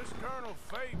 Well, this Colonel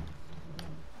Fate,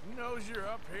 he knows you're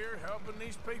up here helping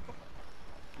these people?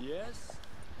 Yes.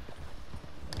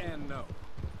 And no.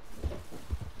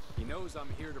 He knows I'm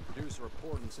here to produce a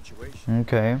report on the situation.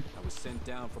 Okay. I was sent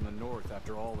down from the north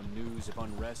after all the news of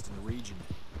unrest in the region.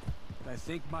 I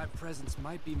think my presence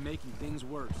might be making things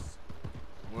worse.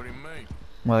 What do you mean?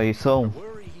 Well, so. I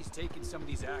worry he's taking some of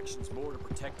these actions more to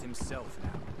protect himself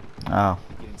now. Ah.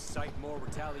 He can incite more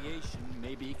retaliation,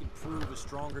 maybe he can prove a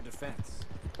stronger defense.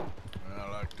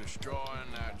 Well, like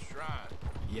destroying that shrine.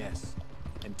 Yes,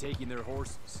 and taking their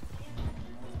horses.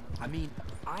 I mean,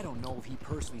 I don't know if he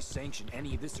personally sanctioned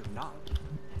any of this or not.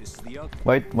 This is the other.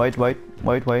 Wait,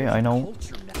 I know.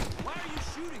 Culture now. Why are you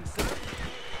shooting, sir?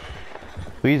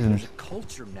 Reasons. There's a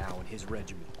culture now in his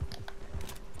regiment.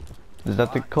 Is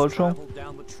that the culture?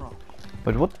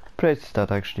 But what place is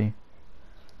that actually?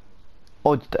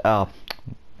 Oh, it's the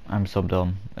I'm so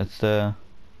dumb. It's the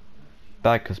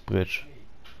Bacchus Bridge.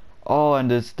 Oh,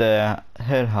 and it's the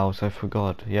Hell House. I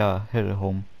forgot. Yeah, Hell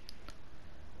Home.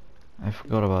 I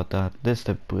forgot about that. This is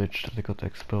the bridge that I got to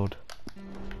explode.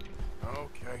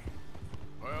 Okay.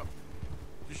 Well,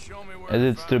 just show me where. Is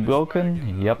it still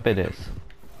broken? Yep, it is.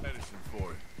 Medicine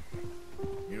for it.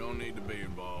 You don't need to be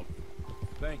involved.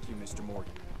 Thank you, Mr.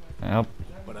 Morgan. Yep.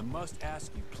 But I must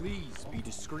ask you, please be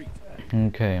discreet.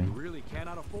 Okay. You really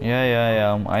cannot afford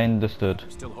Yeah, I understood.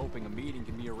 I'm still hoping a meeting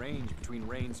can be arranged between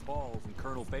Rains Falls and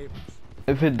Colonel Favors.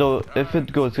 If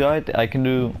it goes right, I can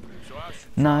do,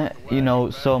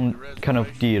 some kind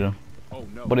of deal.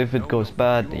 But if it goes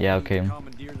bad, yeah, okay.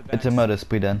 It's a murder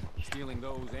spree then. Stealing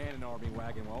those and an army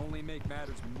wagon will only make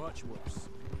matters much worse.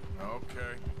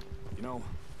 Okay. You know,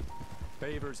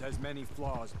 Favors has many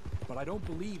flaws, but I don't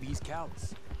believe he's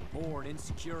callous. More an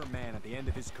insecure man at the end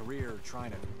of his career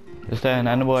trying to... Is there an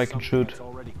animal I can shoot?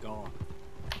 Already gone.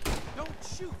 Don't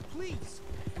shoot, please.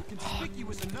 You're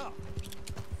conspicuous enough.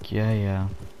 Yeah.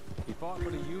 He fought for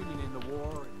the Union in the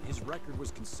war, and his record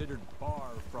was considered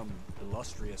far from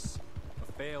illustrious.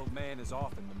 A failed man is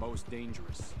often the most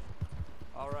dangerous.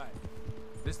 All right.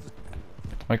 This is...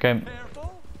 Okay.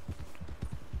 Careful.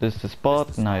 This is the spot.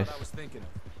 This is the Nice. spot I was thinking of.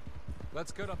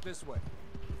 Let's cut up this way.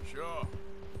 Sure.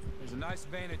 There's a nice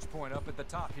vantage point up at the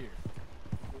top here.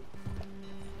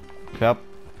 Yep.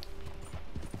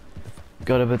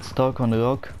 Got a bit stuck on the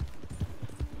rock.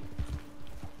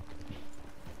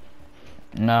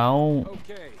 Now.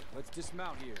 Okay, let's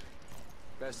dismount here.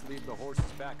 Best leave the horses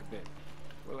back a bit.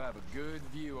 We'll have a good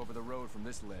view over the road from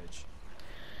this ledge.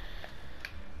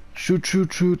 Shoot.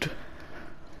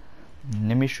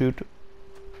 Let me shoot.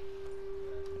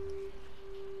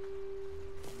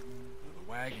 The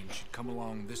wagon should come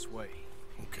along this way.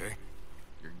 Okay.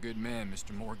 You're a good man,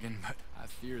 Mr. Morgan, but I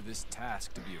fear this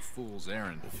task to be a fool's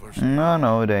errand. Well, first,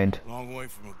 No, it ain't. long way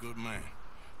from a good man.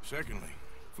 Secondly,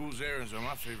 fool's errands are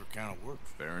my favorite kind of work.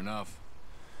 Fair enough.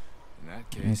 In that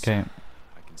case, Okay.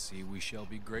 I can see we shall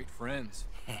be great friends.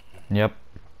 Yep.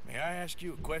 May I ask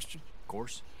you a question? Of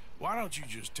course. Why don't you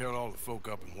just tell all the folk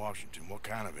up in Washington what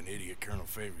kind of an idiot Colonel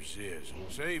Favors is, and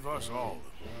save us all?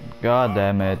 God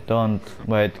damn it! Don't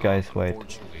wait, guys.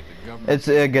 Wait. It's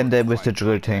again there with the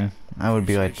drill thing. I will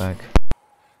be right back.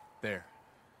 There.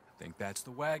 Think that's the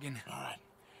wagon. All right,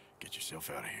 get yourself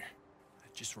out of here.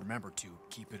 Just remember to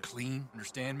keep it clean,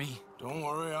 understand me? Don't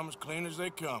worry, I'm as clean as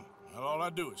they come. Not all I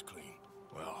do is clean.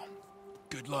 Well,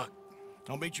 good luck.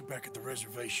 I'll meet you back at the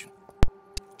reservation.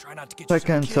 Try not to get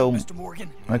Second, yourself killed, so Mr.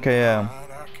 Morgan. okay, yeah.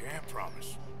 I can't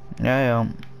promise. Yeah,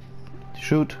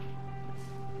 shoot.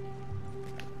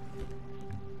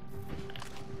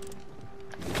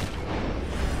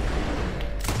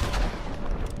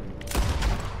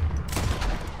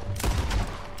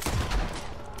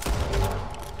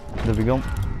 There we go.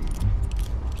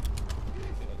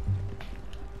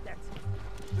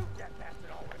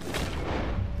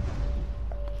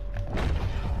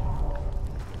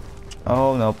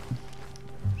 Oh no.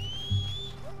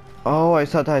 Oh, I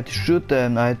thought I had to shoot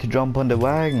them. I had to jump on the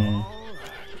wagon.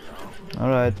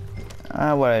 Alright.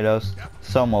 Well, I lost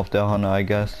some of the honor, I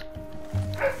guess.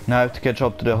 Now I have to catch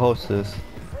up to the horses.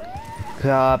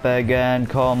 Crap again,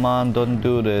 come on, don't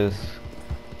do this.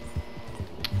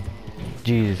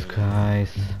 Jesus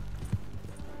Christ.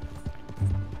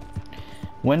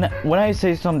 When I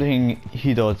say something,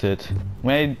 he does it.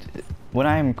 When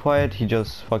I'm quiet, he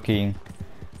just fucking,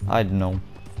 I don't know,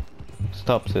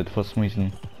 stops it for some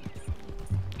reason.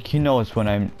 He knows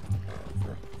when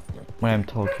I'm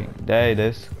talking. There it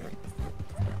is.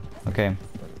 Okay.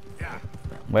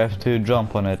 We have to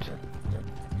jump on it.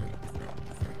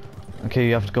 Okay,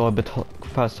 you have to go a bit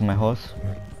faster, my horse.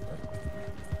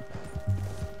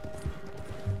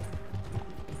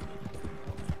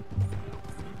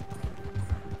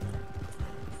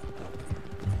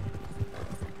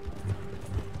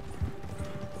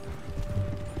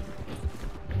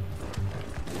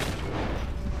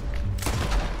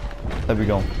 There we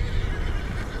go.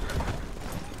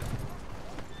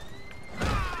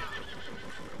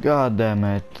 God damn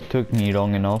it, took me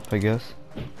long enough, I guess.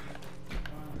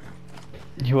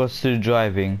 He was still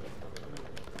driving.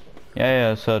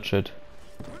 Yeah, search it.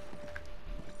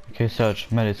 Okay, search,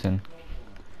 medicine.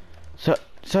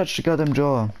 Search the goddamn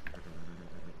drawer.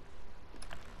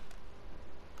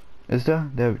 Is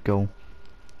there? There we go.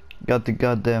 Got the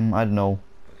goddamn, I don't know.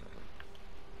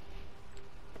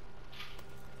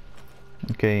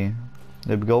 Okay,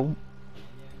 there we go.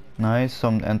 Nice,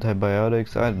 some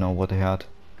antibiotics, I don't know what they had.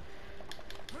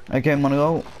 Okay,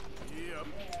 Monroe.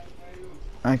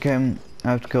 Okay, I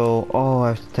have to go. Oh, I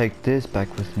have to take this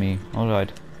back with me.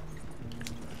 Alright.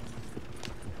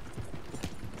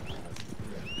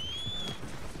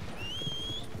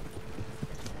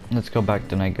 Let's go back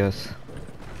then, I guess.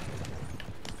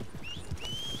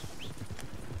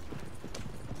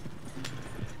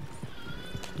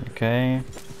 Okay.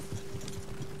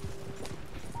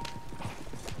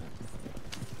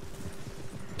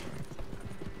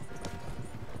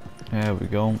 There we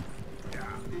go.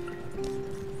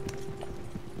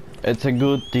 It's a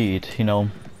good deed, you know.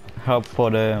 Help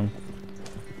for the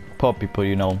poor people,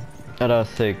 you know, that are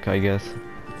sick, I guess.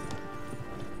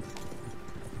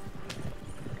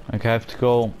 Okay, I have to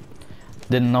go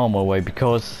the normal way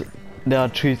because there are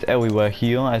trees everywhere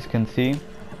here, as you can see.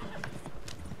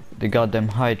 The goddamn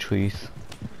high trees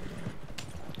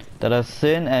that are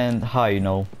thin and high, you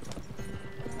know.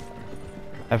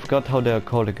 I forgot how they are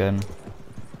called again.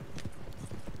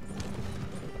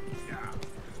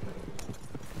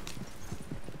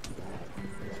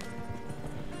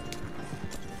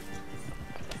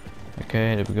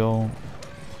 Okay, there we go.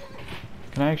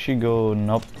 Can I actually go?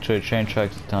 Nope, to change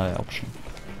tracks is not an option.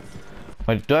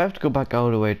 Wait, do I have to go back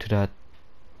all the way to that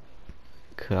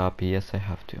crap? Yes, I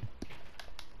have to.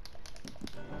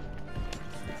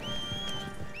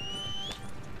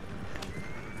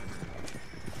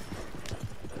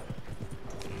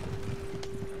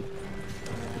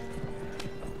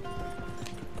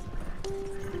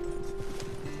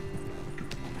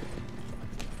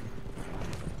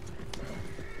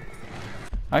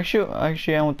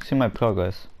 Actually, I want to see my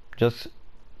progress. Just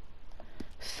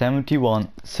 71,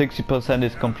 60%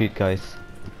 is complete, guys.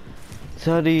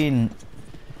 30,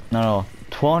 no,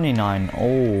 29.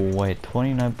 Oh wait,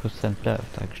 29%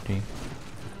 left actually.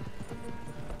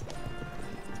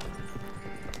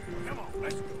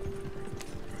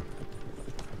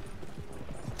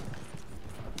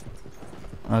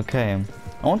 Okay,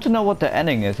 I want to know what the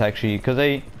ending is actually, because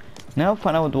I now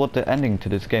find out what the ending to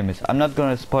this game is. I'm not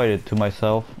gonna spoil it to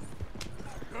myself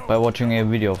by watching a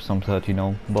video of some sort, you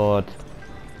know, but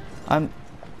I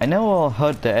never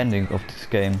heard the ending of this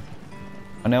game.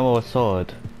 I never saw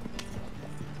it.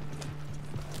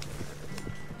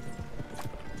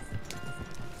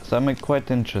 So I'm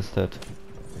quite interested.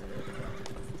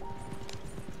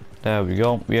 There we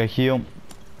go, we are here.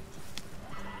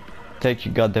 Take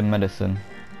your goddamn medicine.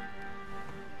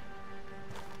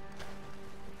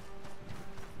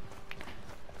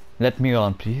 Let me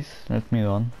run, please. Let me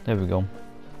run. There we go.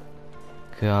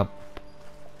 Crap.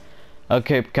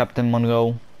 Okay, Captain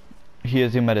Monroe.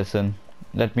 Here's your medicine.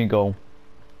 Let me go.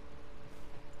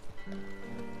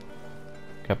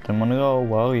 Captain Monroe,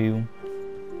 where are you?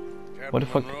 Captain What the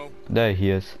fuck? Monroe, There he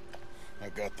is. I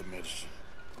got the medicine.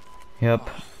 Yep.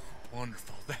 Oh,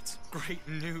 wonderful. That's great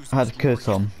news. I had to Mr. kill Morgan.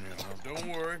 some. Yeah, don't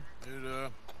worry.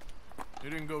 It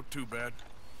didn't go too bad.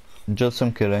 Just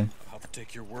some killing. I'll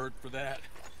take your word for that.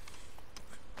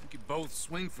 We could both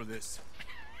swing for this.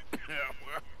 Yeah,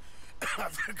 well, I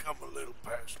think I'm a little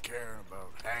past caring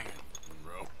about hanging,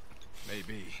 Monroe.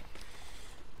 Maybe.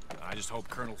 I just hope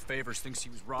Colonel Favors thinks he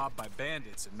was robbed by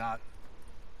bandits and not...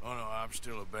 Oh no, I'm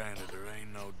still a bandit. There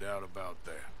ain't no doubt about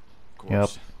that. Of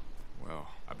course. Well,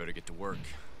 I better get to work.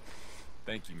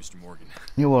 Thank you, Mr. Morgan.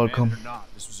 You're welcome. Bandit or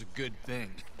not, this was a good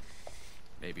thing.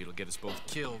 Maybe it'll get us both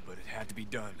killed, but it had to be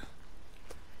done.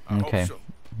 I Okay. hope so.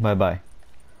 Bye bye.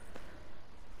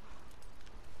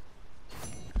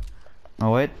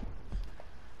 Oh wait.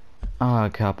 Ah,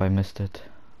 crap, I missed it.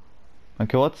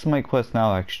 Okay, what's my quest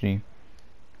now actually?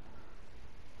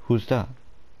 Who's that?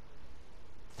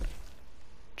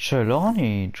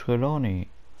 Trelawney.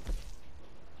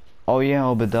 Oh yeah,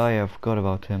 Obadiah, I forgot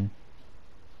about him.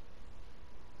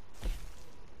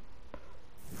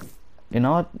 You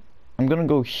know what? I'm gonna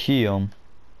go here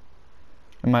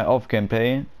in my off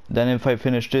gameplay. Then if I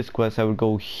finish this quest I will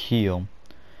go here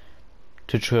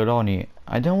to Trelawney.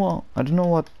 I don't know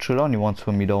what Trelawney wants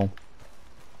from me though.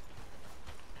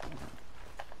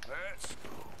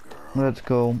 Let's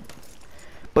go.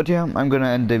 But yeah, I'm gonna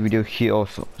end the video here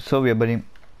also. So yeah, buddy.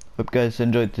 Hope you guys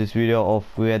enjoyed this video of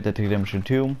Red Dead Redemption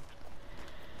 2.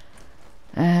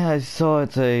 I saw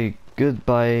it's a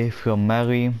goodbye from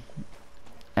Mary.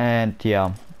 And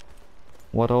yeah.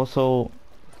 What also?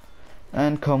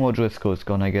 And Colm O'Driscoll is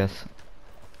gone, I guess.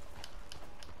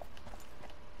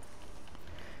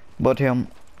 But yeah,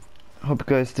 hope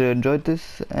you guys still enjoyed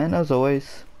this. And as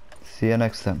always, see you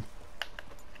next time.